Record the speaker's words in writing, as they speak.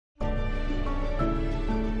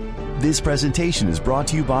This presentation is brought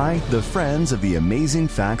to you by the Friends of the Amazing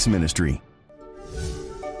Facts Ministry.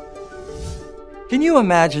 Can you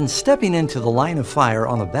imagine stepping into the line of fire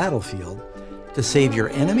on a battlefield to save your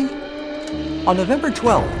enemy? On November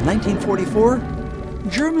 12, 1944,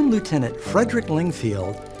 German Lieutenant Frederick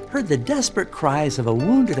Lingfield heard the desperate cries of a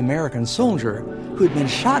wounded American soldier who had been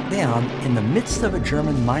shot down in the midst of a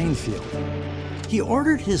German minefield. He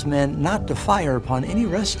ordered his men not to fire upon any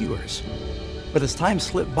rescuers. But as time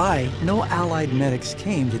slipped by, no Allied medics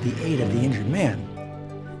came to the aid of the injured man.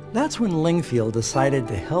 That's when Lingfield decided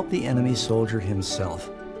to help the enemy soldier himself.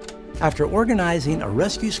 After organizing a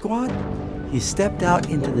rescue squad, he stepped out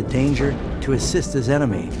into the danger to assist his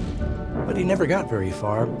enemy. But he never got very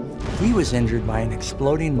far. He was injured by an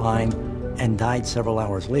exploding mine and died several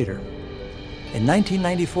hours later. In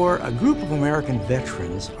 1994, a group of American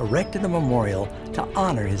veterans erected a memorial to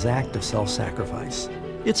honor his act of self-sacrifice.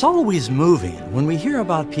 It's always moving when we hear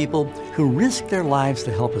about people who risk their lives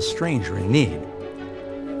to help a stranger in need.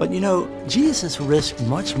 But you know, Jesus risked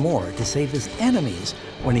much more to save his enemies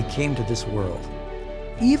when he came to this world.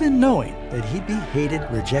 Even knowing that he'd be hated,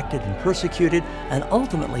 rejected, and persecuted, and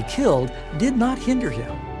ultimately killed did not hinder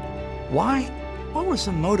him. Why? What was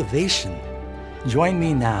the motivation? Join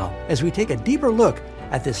me now as we take a deeper look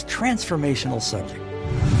at this transformational subject.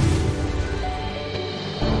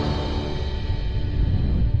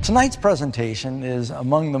 Tonight's presentation is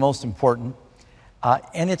among the most important,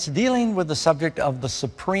 and it's dealing with the subject of the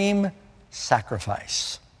supreme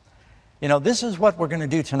sacrifice. You know, this is what we're going to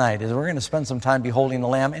do tonight, is we're going to spend some time beholding the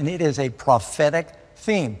Lamb, and it is a prophetic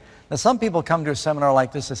theme. Now, some people come to a seminar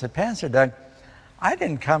like this and say, Pastor Doug, I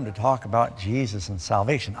didn't come to talk about Jesus and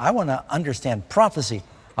salvation. I want to understand prophecy.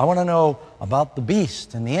 I want to know about the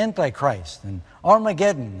beast and the Antichrist and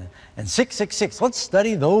Armageddon and 666. Let's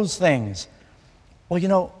study those things. Well, you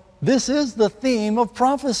know, this is the theme of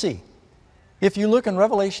prophecy. If you look in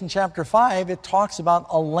Revelation chapter 5, it talks about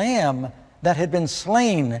a lamb that had been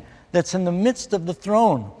slain that's in the midst of the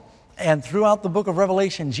throne. And throughout the book of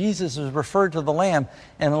Revelation, Jesus is referred to the lamb.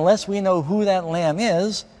 And unless we know who that lamb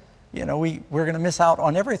is, you know, we're going to miss out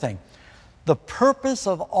on everything. The purpose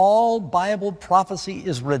of all Bible prophecy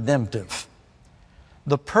is redemptive.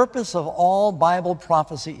 The purpose of all Bible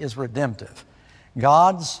prophecy is redemptive.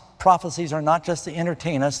 God's prophecies are not just to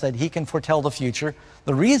entertain us, that he can foretell the future.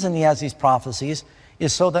 The reason he has these prophecies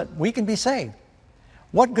is so that we can be saved.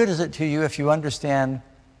 What good is it to you if you understand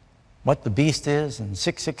what the beast is, and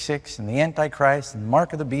 666, and the Antichrist, and the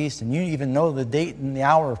mark of the beast, and you even know the date and the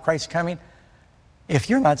hour of Christ's coming? If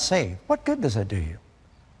you're not saved, what good does that do you?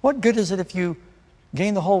 What good is it if you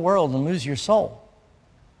gain the whole world and lose your soul?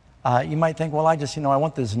 You might think, well, I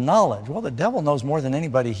want this knowledge. Well, the devil knows more than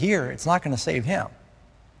anybody here. It's not going to save him.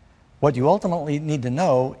 What you ultimately need to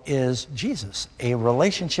know is Jesus, a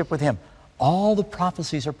relationship with him. All the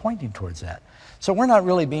prophecies are pointing towards that. So we're not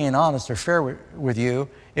really being honest or fair with you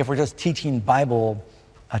if we're just teaching Bible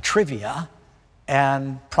trivia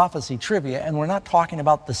and prophecy trivia, and we're not talking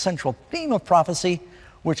about the central theme of prophecy,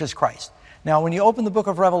 which is Christ. Now, when you open the book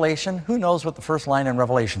of Revelation, who knows what the first line in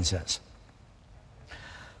Revelation says?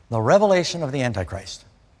 The revelation of the Antichrist.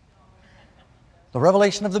 The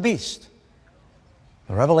revelation of the beast.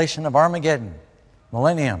 The revelation of Armageddon,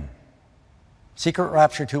 millennium, secret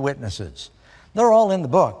rapture, 2 witnesses. They're all in the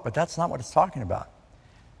book, but that's not what it's talking about.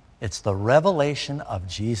 It's the revelation of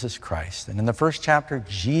Jesus Christ. And in the first chapter,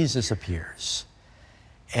 Jesus appears.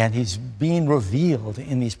 And he's being revealed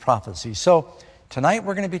in these prophecies. So tonight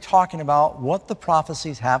we're going to be talking about what the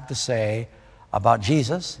prophecies have to say about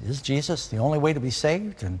Jesus. Is Jesus the only way to be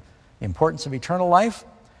saved? And the importance of eternal life?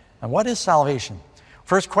 And what is salvation?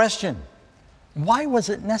 First question, why was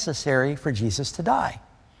it necessary for Jesus to die?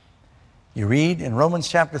 You read in Romans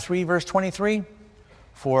chapter 3, verse 23,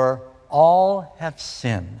 for all have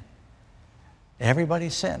sinned. Everybody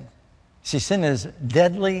sinned. See, sin is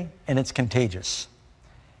deadly and it's contagious.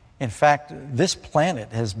 In fact, this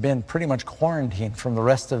planet has been pretty much quarantined from the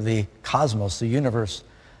rest of the cosmos, the universe,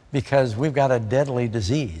 because we've got a deadly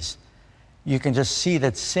disease. You can just see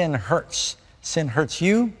that sin hurts. Sin hurts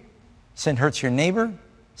you, sin hurts your neighbor,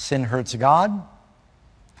 sin hurts God,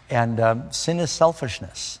 and sin is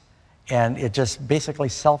selfishness. And it just basically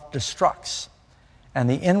self-destructs. And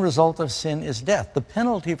the end result of sin is death. The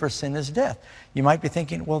penalty for sin is death. You might be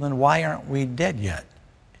thinking, well, then why aren't we dead yet,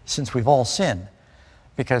 since we've all sinned?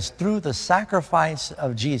 Because through the sacrifice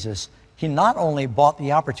of Jesus, he not only bought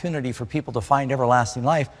the opportunity for people to find everlasting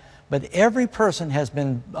life, but every person has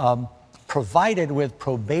been provided with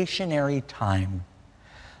probationary time.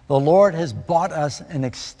 The Lord has bought us an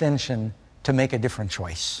extension to make a different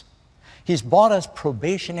choice. He's bought us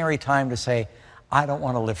probationary time to say, I don't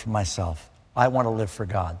want to live for myself. I want to live for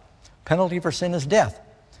God. Penalty for sin is death.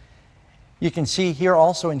 You can see here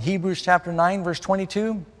also in Hebrews chapter 9, verse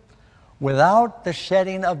 22, without the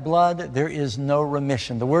shedding of blood, there is no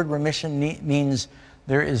remission. The word remission means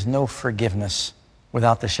there is no forgiveness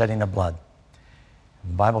without the shedding of blood.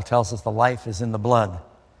 The Bible tells us the life is in the blood,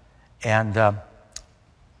 and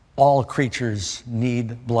all creatures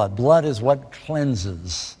need blood. Blood is what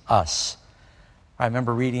cleanses us. I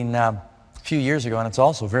remember reading a few years ago, and it's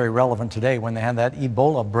also very relevant today, when they had that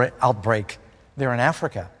Ebola outbreak there in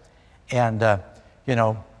Africa. And,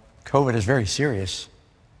 COVID is very serious,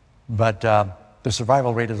 but the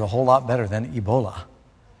survival rate is a whole lot better than Ebola.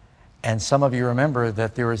 And some of you remember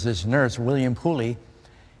that there was this nurse, William Pooley.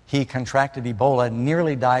 He contracted Ebola,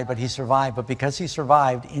 nearly died, but he survived. But because he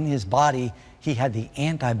survived, in his body, he had the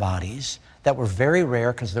antibodies that were very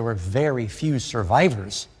rare because there were very few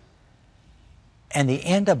survivors. And the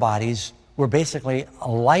antibodies were basically a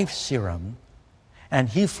life serum. And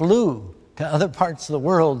he flew to other parts of the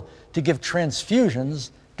world to give transfusions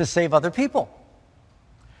to save other people.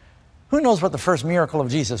 Who knows what the first miracle of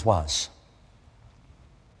Jesus was?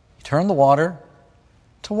 He turned the water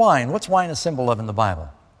to wine. What's wine a symbol of in the Bible?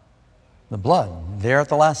 The blood. There at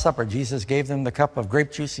the Last Supper, Jesus gave them the cup of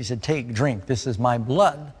grape juice. He said, "Take, drink. This is my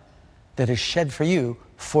blood that is shed for you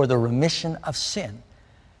for the remission of sin."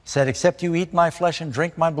 He said, "Except you eat my flesh and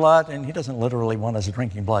drink my blood." And he doesn't literally want us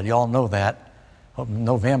drinking blood. You all know that. Hope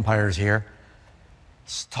no vampires here.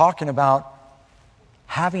 He's talking about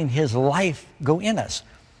having his life go in us.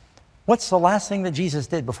 What's the last thing that Jesus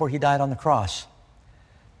did before he died on the cross?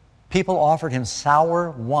 People offered him sour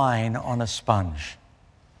wine on a sponge.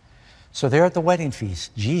 So there at the wedding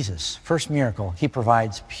feast, Jesus, first miracle, he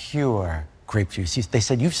provides pure grape juice. They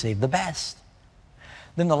said, "You've saved the best."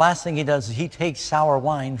 Then the last thing he does is he takes sour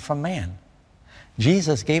wine from man.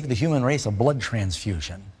 Jesus gave the human race a blood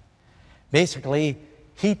transfusion. Basically,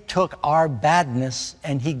 he took our badness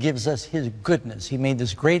and he gives us his goodness. He made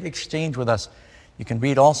this great exchange with us. You can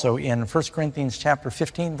read also in 1 Corinthians chapter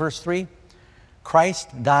 15, verse 3,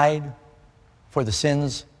 Christ died for the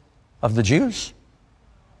sins of the Jews,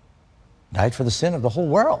 died for the sin of the whole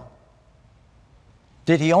world.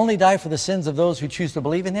 Did he only die for the sins of those who choose to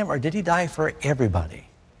believe in him, or did he die for everybody?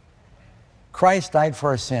 Christ died for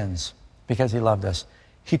our sins because he loved us.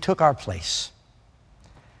 He took our place.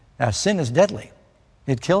 Now, sin is deadly.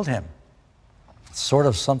 It killed him. It's sort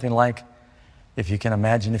of something like, if you can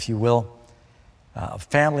imagine, if you will, a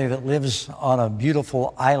family that lives on a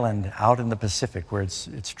beautiful island out in the Pacific where it's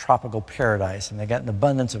tropical paradise, and they got an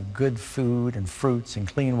abundance of good food and fruits and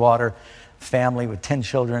clean water. Family with 10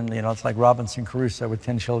 children, it's like Robinson Crusoe with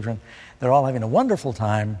 10 children. They're all having a wonderful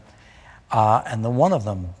time, and the one of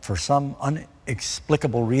them, for some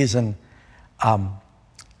inexplicable reason,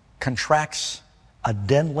 contracts a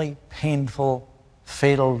deadly, painful,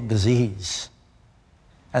 fatal disease.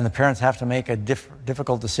 And the parents have to make a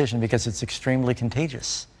difficult decision because it's extremely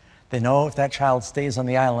contagious. They know if that child stays on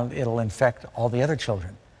the island, it'll infect all the other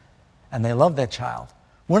children. And they love that child.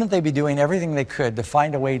 Wouldn't they be doing everything they could to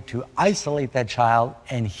find a way to isolate that child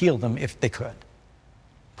and heal them if they could?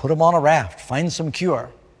 Put them on a raft, find some cure.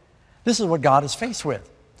 This is what God is faced with.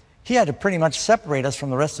 He had to pretty much separate us from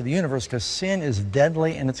the rest of the universe because sin is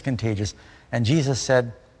deadly and it's contagious. And Jesus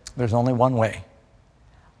said, there's only one way.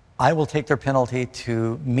 I will take their penalty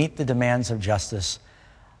to meet the demands of justice.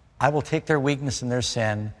 I will take their weakness and their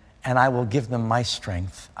sin, and I will give them my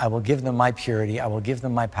strength. I will give them my purity. I will give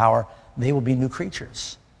them my power. They will be new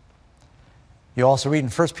creatures. You also read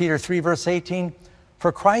in 1 Peter 3, verse 18,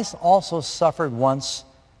 for Christ also suffered once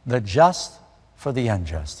the just for the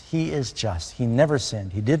unjust. He is just. He never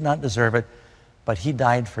sinned. He did not deserve it, but he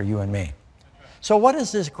died for you and me. So what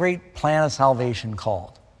is this great plan of salvation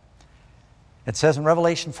called? It says in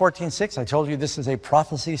Revelation 14:6, I told you this is a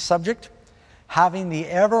prophecy subject, having the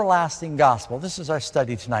everlasting gospel. This is our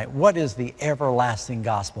study tonight. What is the everlasting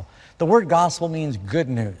gospel? The word gospel means good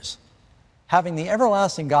news. Having the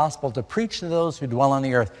everlasting gospel to preach to those who dwell on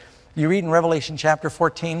the earth. You read in Revelation chapter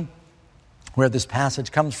 14, where this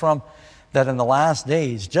passage comes from, that in the last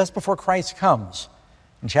days, just before Christ comes,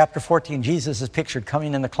 in chapter 14, Jesus is pictured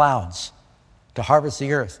coming in the clouds to harvest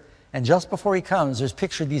the earth. And just before he comes, there's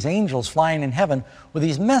pictured these angels flying in heaven with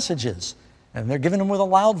these messages. And they're giving them with a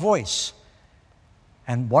loud voice.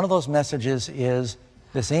 And one of those messages is,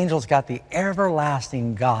 this angel's got the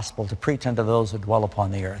everlasting gospel to preach unto those who dwell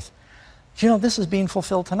upon the earth. Do you know, this is being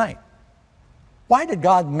fulfilled tonight. Why did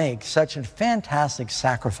God make such a fantastic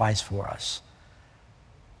sacrifice for us?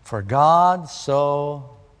 For God so,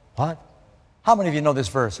 what? How many of you know this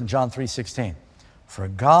verse in John 3:16? For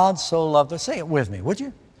God so loved us. Say it with me, would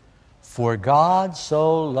you? For God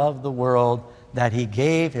so loved the world that he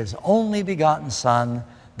gave his only begotten Son,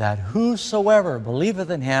 that whosoever believeth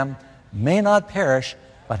in him may not perish,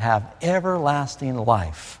 but have everlasting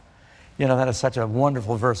life. You know, that is such a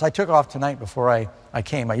wonderful verse. I took off tonight before I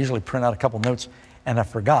came. I usually print out a couple notes, and I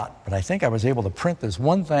forgot. But I think I was able to print this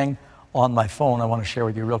one thing on my phone I want to share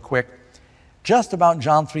with you real quick. Just about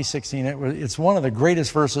John 3:16. It's one of the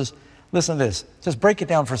greatest verses. Listen to this. Just break it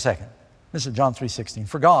down for a second. This is John 3:16.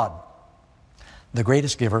 For God, the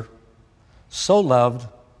greatest giver, so loved,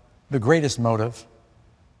 the greatest motive,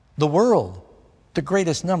 the world, the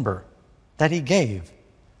greatest number, that he gave,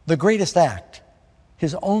 the greatest act,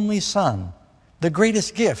 his only Son, the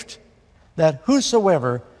greatest gift, that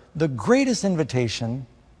whosoever, the greatest invitation,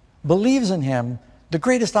 believes in him, the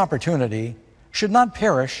greatest opportunity, should not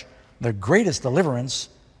perish, the greatest deliverance,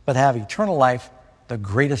 but have eternal life, the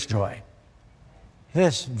greatest joy.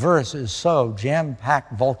 This verse is so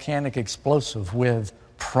jam-packed, volcanic, explosive with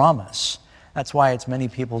promise. That's why it's many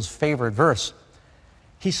people's favorite verse.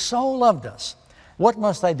 He so loved us. What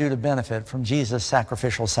must I do to benefit from Jesus'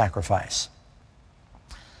 sacrificial sacrifice?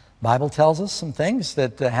 Bible tells us some things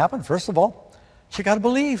that happen. First of all, you got to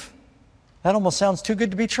believe. That almost sounds too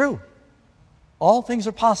good to be true. All things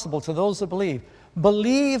are possible to those that believe.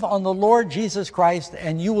 Believe on the Lord Jesus Christ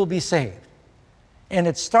and you will be saved. And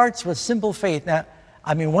it starts with simple faith. Now,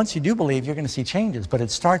 I mean, once you do believe, you're going to see changes, but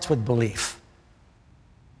it starts with belief.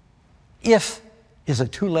 If is a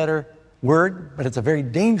two-letter word, but it's a very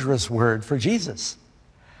dangerous word for Jesus.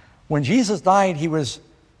 When Jesus died, he was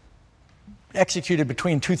executed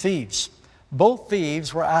between two thieves. Both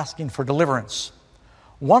thieves were asking for deliverance.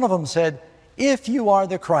 One of them said, if you are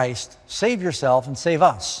the Christ, save yourself and save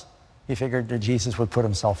us. He figured that Jesus would put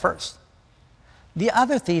himself first. The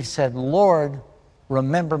other thief said, Lord,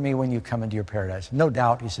 remember me when you come into your paradise. No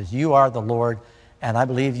doubt, he says, you are the Lord, and I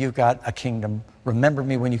believe you've got a kingdom. Remember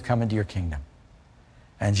me when you come into your kingdom.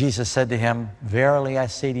 And Jesus said to him, verily I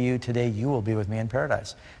say to you, today you will be with me in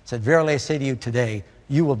paradise. He said, verily I say to you, today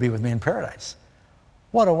you will be with me in paradise.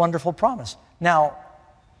 What a wonderful promise. Now,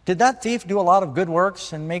 did that thief do a lot of good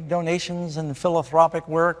works and make donations and philanthropic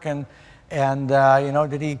work? And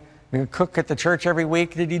did he cook at the church every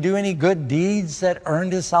week? Did he do any good deeds that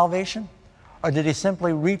earned his salvation? Or did he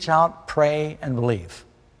simply reach out, pray, and believe?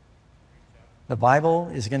 The Bible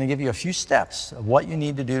is going to give you a few steps of what you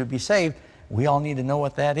need to do to be saved. We all need to know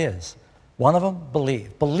what that is. One of them,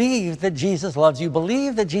 believe. Believe that Jesus loves you.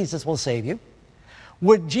 Believe that Jesus will save you.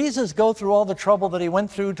 Would Jesus go through all the trouble that he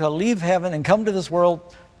went through to leave heaven and come to this world,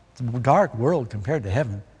 it's a dark world compared to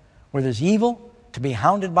heaven, where there's evil, to be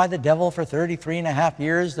hounded by the devil for 33.5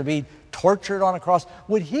 years, to be tortured on a cross?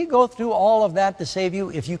 Would he go through all of that to save you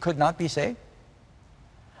if you could not be saved?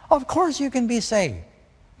 Of course you can be saved.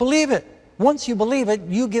 Believe it. Once you believe it,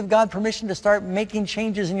 you give God permission to start making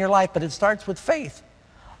changes in your life, but it starts with faith.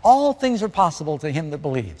 All things are possible to him that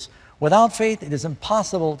believes. Without faith, it is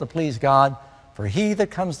impossible to please God, for he that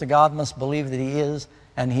comes to God must believe that he is,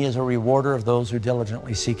 and he is a rewarder of those who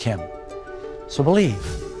diligently seek him. So believe.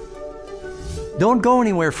 Don't go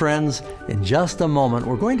anywhere, friends. In just a moment,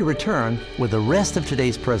 we're going to return with the rest of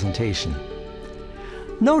today's presentation.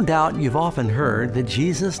 No doubt you've often heard that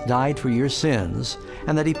Jesus died for your sins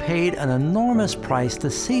and that he paid an enormous price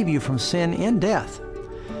to save you from sin and death.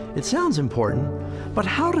 It sounds important, but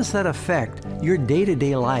how does that affect your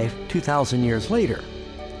day-to-day life 2,000 years later?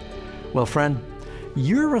 Well, friend,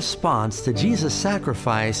 your response to Jesus'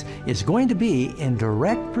 sacrifice is going to be in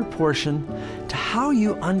direct proportion to how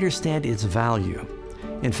you understand its value.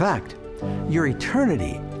 In fact, your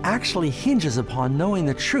eternity actually hinges upon knowing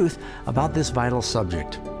the truth about this vital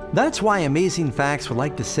subject. That's why Amazing Facts would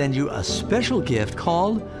like to send you a special gift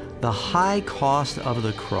called The High Cost of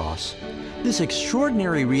the Cross. This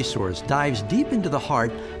extraordinary resource dives deep into the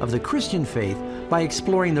heart of the Christian faith by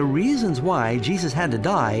exploring the reasons why Jesus had to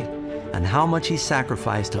die and how much he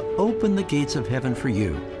sacrificed to open the gates of heaven for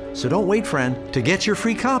you. So don't wait, friend. To get your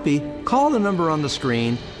free copy, call the number on the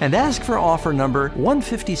screen and ask for offer number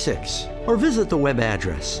 156, or visit the web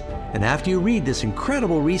address. And after you read this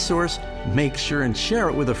incredible resource, make sure and share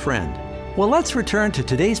it with a friend. Well, let's return to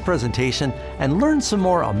today's presentation and learn some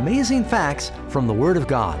more amazing facts from the Word of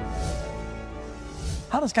God.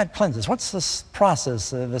 How does God cleanse us? What's this process,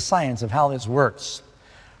 the science of how this works?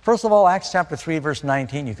 First of all, Acts chapter 3, verse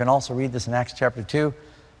 19. You can also read this in Acts chapter 2.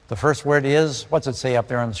 The first word is, what's it say up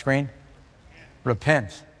there on the screen?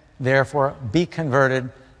 Repent. Therefore, be converted,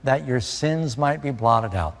 that your sins might be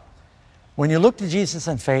blotted out. When you look to Jesus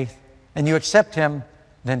in faith and you accept him,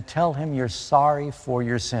 then tell him you're sorry for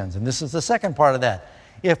your sins. And this is the second part of that.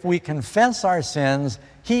 If we confess our sins,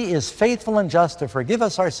 He is faithful and just to forgive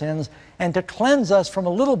us our sins and to cleanse us from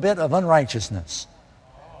a little bit of unrighteousness.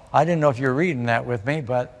 I didn't know if you were reading that with me,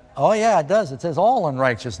 but oh yeah, it does. It says all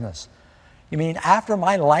unrighteousness. You mean after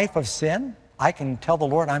my life of sin, I can tell the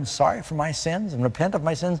Lord I'm sorry for my sins and repent of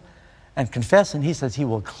my sins and confess, and He says He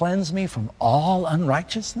will cleanse me from all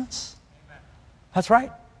unrighteousness? That's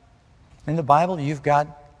right. In the Bible, you've got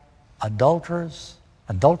adulterers,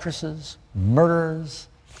 adulteresses, murderers,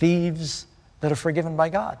 thieves that are forgiven by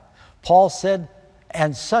God. Paul said,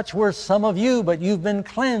 and such were some of you, but you've been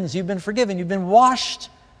cleansed, you've been forgiven, you've been washed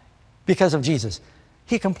because of Jesus.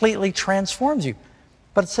 He completely transforms you.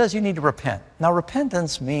 But it says you need to repent. Now,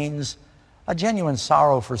 repentance means a genuine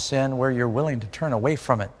sorrow for sin where you're willing to turn away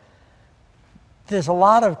from it. There's a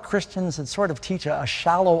lot of Christians that sort of teach a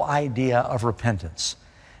shallow idea of repentance.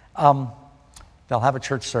 They'll have a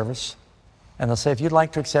church service, and they'll say, if you'd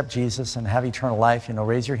like to accept Jesus and have eternal life,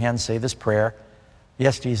 raise your hand, say this prayer.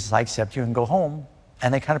 Yes, Jesus, I accept you, and go home.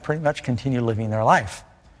 And they kind of pretty much continue living their life.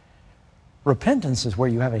 Repentance is where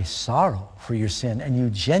you have a sorrow for your sin, and you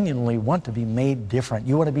genuinely want to be made different.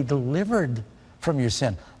 You want to be delivered from your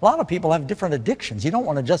sin. A lot of people have different addictions. You don't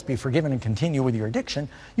want to just be forgiven and continue with your addiction.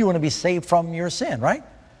 You want to be saved from your sin, right?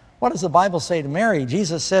 What does the Bible say to Mary?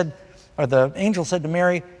 Jesus said, or the angel said to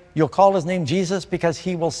Mary, you'll call His name Jesus because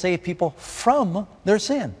He will save people from their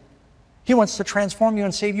sin. He wants to transform you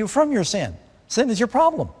and save you from your sin. Sin is your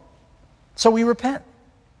problem. So we repent.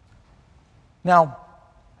 Now,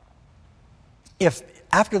 if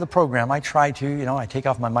after the program I try to, I take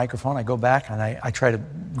off my microphone, I go back and I try to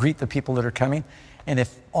greet the people that are coming. And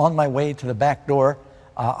if on my way to the back door,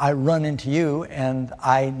 I run into you and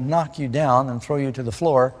I knock you down and throw you to the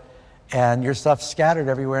floor and your stuff's scattered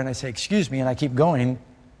everywhere and I say, excuse me, and I keep going,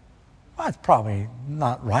 well, it's probably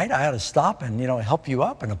not right. I ought to stop and, help you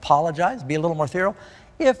up and apologize, be a little more thorough.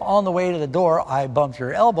 If on the way to the door I bump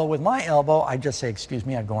your elbow with my elbow, I just say, excuse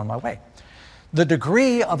me, I go on my way. The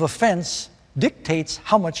degree of offense dictates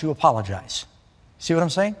how much you apologize. See what I'm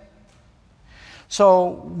saying? So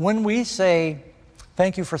when we say,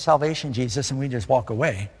 thank you for salvation, Jesus, and we just walk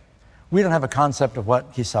away, we don't have a concept of what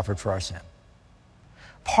He suffered for our sin.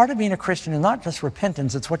 Part of being a Christian is not just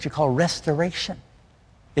repentance, it's what you call restoration.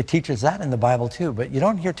 It teaches that in the Bible too, but you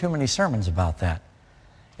don't hear too many sermons about that.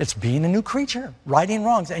 It's being a new creature, righting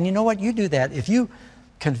wrongs. And you know what? You do that. If you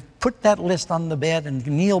can put that list on the bed and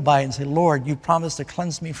kneel by it and say, Lord, you promised to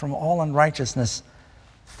cleanse me from all unrighteousness.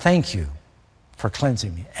 Thank you for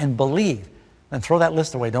cleansing me. And believe. And throw that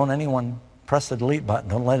list away. Don't anyone press the delete button.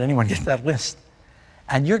 Don't let anyone get that list.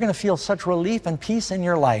 And you're going to feel such relief and peace in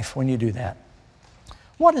your life when you do that.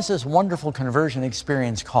 What is this wonderful conversion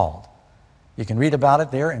experience called? You can read about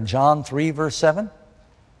it there in John 3, verse 7.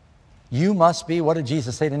 You must be, what did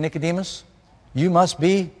Jesus say to Nicodemus? You must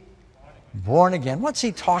be born again. What's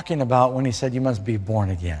He talking about when He said you must be born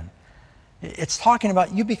again? It's talking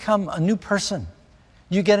about you become a new person.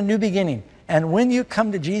 You get a new beginning. And when you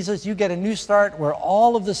come to Jesus, you get a new start where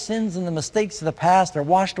all of the sins and the mistakes of the past are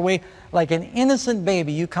washed away. Like an innocent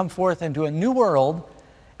baby, you come forth into a new world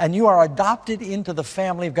and you are adopted into the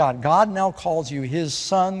family of God. God now calls you His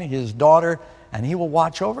son, His daughter, and He will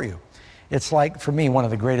watch over you. It's like, for me, one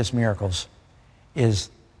of the greatest miracles is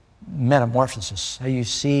metamorphosis. How you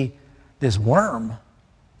see this worm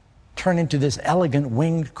turn into this elegant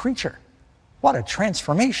winged creature. What a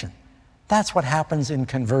transformation. That's what happens in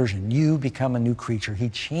conversion. You become a new creature. He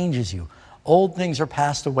changes you. Old things are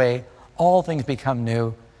passed away. All things become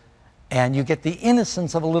new. And you get the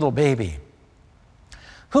innocence of a little baby.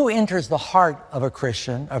 Who enters the heart of a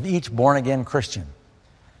Christian, of each born-again Christian?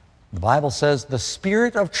 The Bible says, the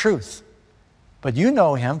Spirit of truth. But you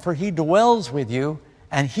know Him, for He dwells with you,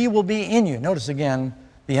 and He will be in you. Notice again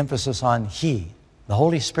the emphasis on He. The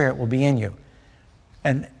Holy Spirit will be in you.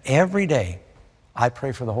 And every day, I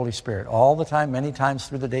pray for the Holy Spirit. All the time, many times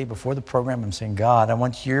through the day before the program, I'm saying, God, I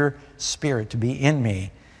want your Spirit to be in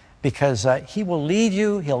me. Because He will lead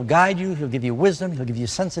you, He'll guide you, He'll give you wisdom, He'll give you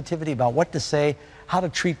sensitivity about what to say, how to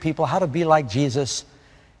treat people, how to be like Jesus. The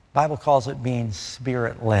Bible calls it being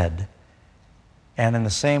Spirit-led. And in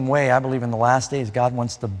the same way, I believe in the last days, God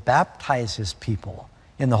wants to baptize His people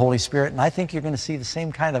in the Holy Spirit. And I think you're going to see the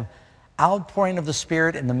same kind of outpouring of the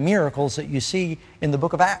Spirit and the miracles that you see in the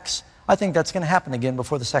book of Acts. I think that's going to happen again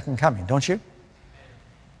before the second coming, don't you?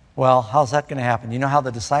 Well, how's that going to happen? You know how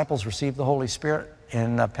the disciples received the Holy Spirit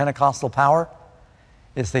in Pentecostal power?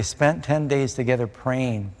 Is they spent 10 days together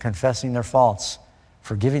praying, confessing their faults,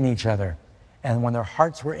 forgiving each other. And when their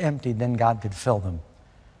hearts were emptied, then God could fill them.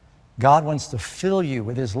 God wants to fill you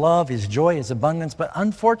with His love, His joy, His abundance, but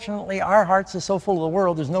unfortunately our hearts are so full of the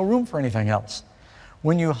world, there's no room for anything else.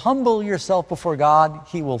 When you humble yourself before God,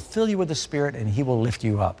 He will fill you with the Spirit and He will lift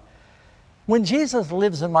you up. When Jesus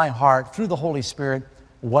lives in my heart through the Holy Spirit,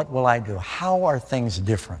 what will I do? How are things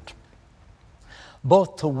different?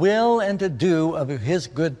 Both to will and to do of His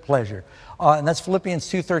good pleasure. And that's Philippians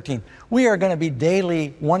 2:13. We are going to be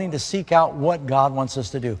daily wanting to seek out what God wants us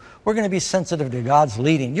to do. We're going to be sensitive to God's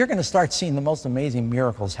leading. You're going to start seeing the most amazing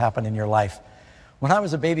miracles happen in your life. When I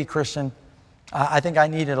was a baby Christian, I think I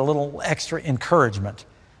needed a little extra encouragement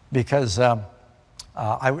because I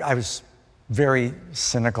was very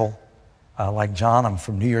cynical. Like John, I'm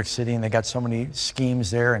from New York City, and they got so many schemes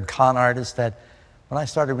there and con artists that when I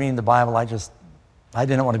started reading the Bible, I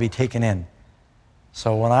didn't want to be taken in.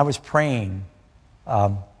 So when I was praying,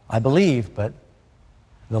 I believed, but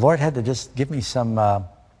the Lord had to just give me some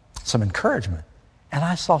encouragement. And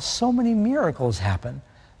I saw so many miracles happen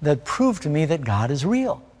that proved to me that God is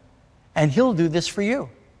real. And He'll do this for you.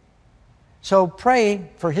 So pray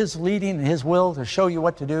for His leading and His will to show you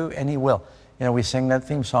what to do, and He will. You know, we sing that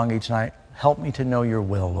theme song each night. Help me to know your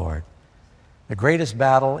will, Lord. The greatest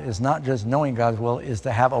battle is not just knowing God's will, is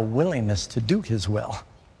to have a willingness to do His will.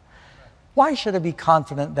 Why should I be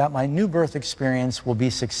confident that my new birth experience will be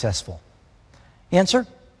successful? Answer: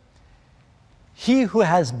 He who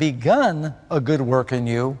has begun a good work in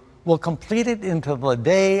you will complete it until the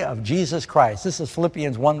day of Jesus Christ. This is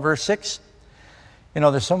Philippians 1 verse 6. You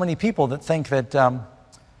know, there's so many people that think that,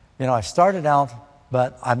 I've started out,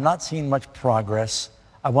 but I've not seen much progress.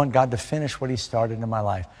 I want God to finish what He started in my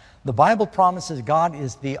life. The Bible promises God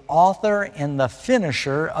is the author and the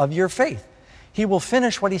finisher of your faith. He will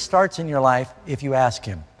finish what He starts in your life if you ask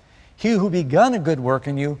Him. He who begun a good work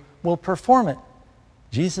in you will perform it.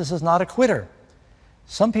 Jesus is not a quitter.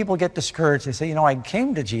 Some people get discouraged. They say, I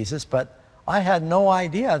came to Jesus, but I had no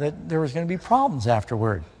idea that there was going to be problems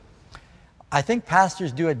afterward. I think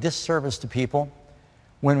pastors do a disservice to people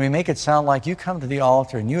when we make it sound like you come to the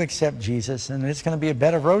altar and you accept Jesus and it's going to be a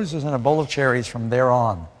bed of roses and a bowl of cherries from there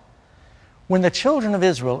on. When the children of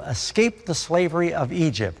Israel escaped the slavery of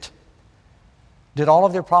Egypt, did all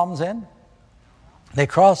of their problems end? They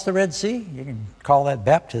crossed the Red Sea. You can call that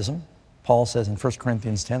baptism. Paul says in 1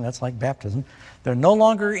 Corinthians 10, that's like baptism. They're no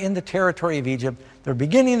longer in the territory of Egypt. They're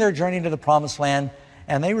beginning their journey to the Promised Land,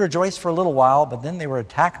 and they rejoiced for a little while, but then they were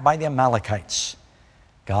attacked by the Amalekites.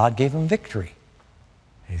 God gave them victory.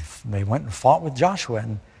 They went and fought with Joshua,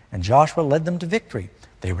 and Joshua led them to victory.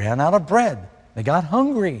 They ran out of bread. They got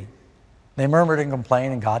hungry. They murmured and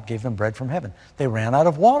complained, and God gave them bread from heaven. They ran out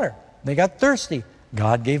of water. They got thirsty.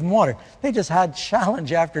 God gave them water. They just had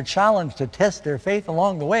challenge after challenge to test their faith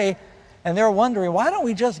along the way, and they were wondering, why don't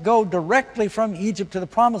we just go directly from Egypt to the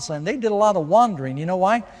Promised Land? They did a lot of wandering. You know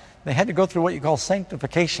why? They had to go through what you call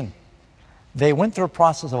sanctification. They went through a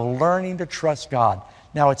process of learning to trust God.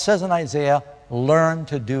 Now it says in Isaiah, learn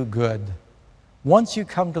to do good. Once you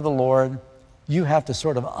come to the Lord, you have to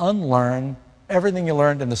sort of unlearn everything you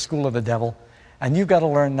learned in the school of the devil, and you've got to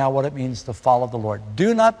learn now what it means to follow the Lord.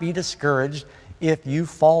 Do not be discouraged if you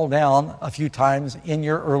fall down a few times in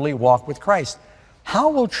your early walk with Christ. How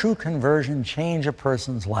will true conversion change a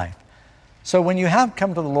person's life? So when you have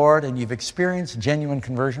come to the Lord and you've experienced genuine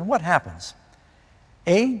conversion, what happens?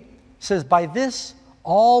 A says, by this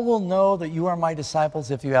all will know that you are my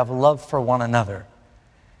disciples if you have love for one another.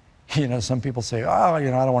 Some people say, I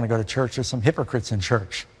don't want to go to church. There's some hypocrites in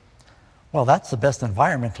church. Well, that's the best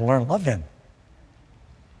environment to learn love in.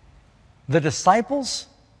 The disciples,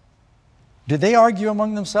 did they argue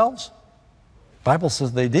among themselves? The Bible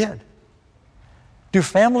says they did. Do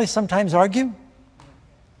families sometimes argue?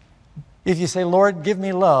 If you say, Lord, give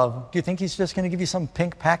me love, do you think He's just going to give you some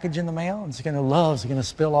pink package in the mail? It's going to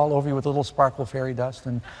spill all over you with a little sparkle fairy dust,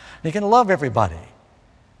 and you're going to love everybody?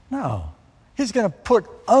 No. He's going to put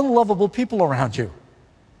unlovable people around you.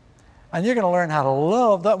 And you're going to learn how to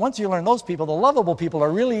love. Once you learn those people, the lovable people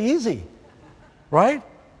are really easy. Right?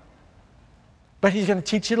 But He's going to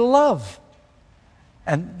teach you to love.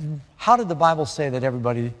 And how did the Bible say that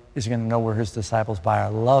everybody is going to know we're His disciples? By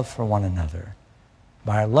our love for one another.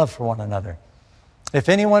 By our love for one another. If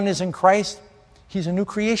anyone is in Christ, he's a new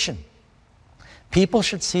creation. People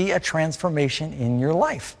should see a transformation in your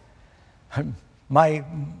life. My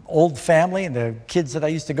old family and the kids that I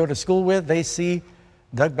used to go to school with, they see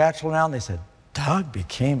Doug Batchelor now, and they said, Doug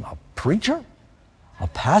became a preacher? A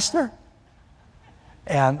pastor?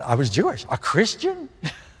 And I was Jewish. A Christian?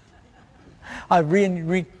 I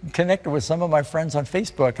reconnected with some of my friends on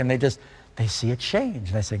Facebook, and they see a change.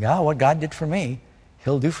 And they say, what God did for me,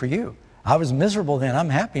 He'll do for you. I was miserable then. I'm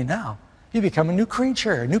happy now. You become a new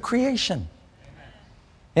creature, a new creation. Amen.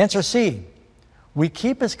 Answer C. We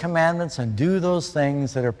keep His commandments and do those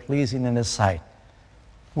things that are pleasing in His sight.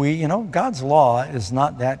 God's law is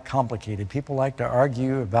not that complicated. People like to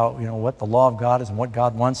argue about, what the law of God is and what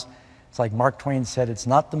God wants. It's like Mark Twain said, it's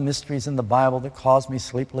not the mysteries in the Bible that cause me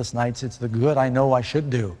sleepless nights. It's the good I know I should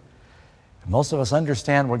do. And most of us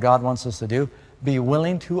understand what God wants us to do. Be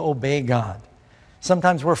willing to obey God.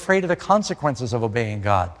 Sometimes we're afraid of the consequences of obeying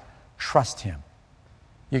God. Trust Him.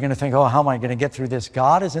 You're going to think, how am I going to get through this?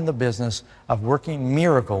 God is in the business of working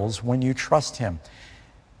miracles when you trust Him.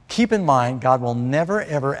 Keep in mind, God will never,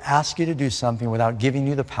 ever ask you to do something without giving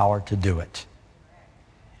you the power to do it.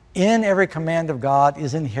 In every command of God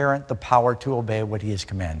is inherent the power to obey what He is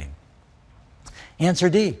commanding. Answer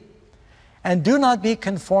D. And do not be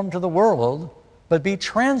conformed to the world, but be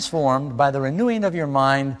transformed by the renewing of your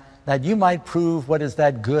mind, that you might prove what is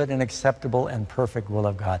that good and acceptable and perfect will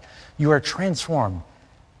of God. You are transformed.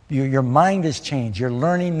 Your mind is changed. You're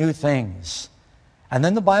learning new things. And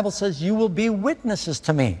then the Bible says you will be witnesses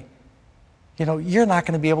to me. You're not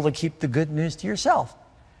going to be able to keep the good news to yourself.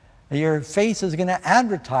 Your face is going to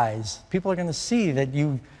advertise. People are going to see that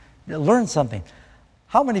you learned something.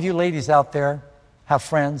 How many of you ladies out there have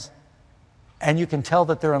friends and you can tell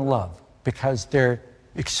that they're in love because their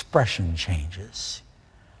expression changes?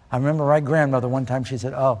 I remember my grandmother one time, she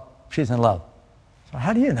said, she's in love. So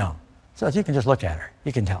how do you know? So you can just look at her.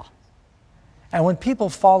 You can tell. And when people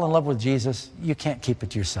fall in love with Jesus, you can't keep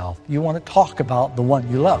it to yourself. You want to talk about the one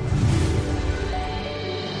you love.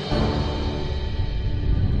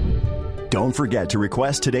 Don't forget to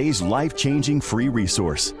request today's life-changing free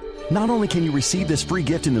resource. Not only can you receive this free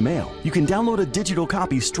gift in the mail, you can download a digital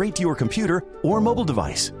copy straight to your computer or mobile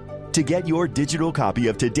device. To get your digital copy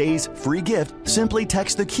of today's free gift, simply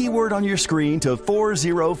text the keyword on your screen to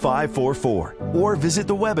 40544 or visit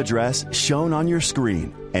the web address shown on your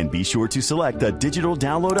screen. And be sure to select the digital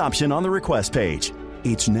download option on the request page.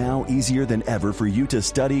 It's now easier than ever for you to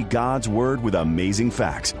study God's Word with amazing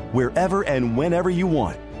facts wherever and whenever you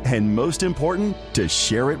want. And most important, to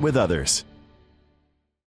share it with others.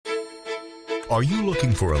 Are you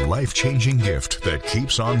looking for a life-changing gift that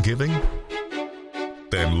keeps on giving?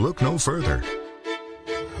 Then look no further.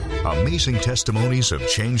 Amazing Testimonies of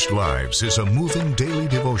Changed Lives is a moving daily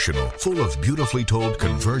devotional full of beautifully told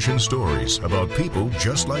conversion stories about people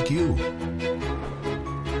just like you.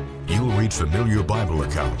 You'll read familiar Bible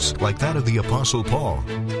accounts like that of the Apostle Paul.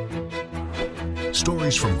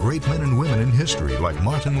 Stories from great men and women in history like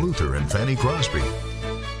Martin Luther and Fanny Crosby.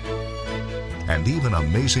 And even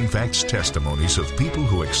amazing facts testimonies of people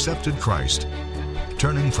who accepted Christ,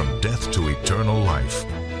 turning from death to eternal life.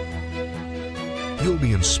 You'll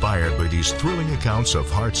be inspired by these thrilling accounts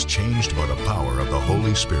of hearts changed by the power of the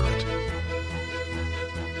Holy Spirit.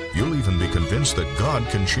 You'll even be convinced that God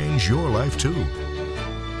can change your life too.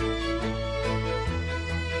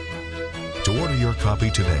 To order your copy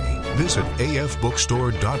today, visit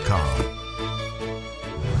afbookstore.com.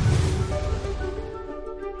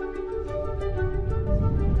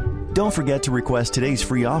 Don't forget to request today's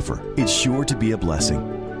free offer. It's sure to be a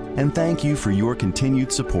blessing. And thank you for your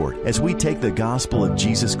continued support as we take the gospel of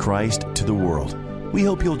Jesus Christ to the world. We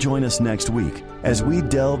hope you'll join us next week as we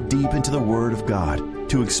delve deep into the Word of God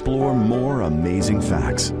to explore more amazing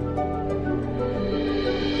facts.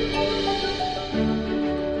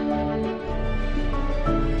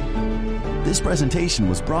 This presentation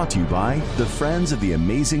was brought to you by the Friends of the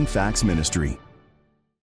Amazing Facts Ministry.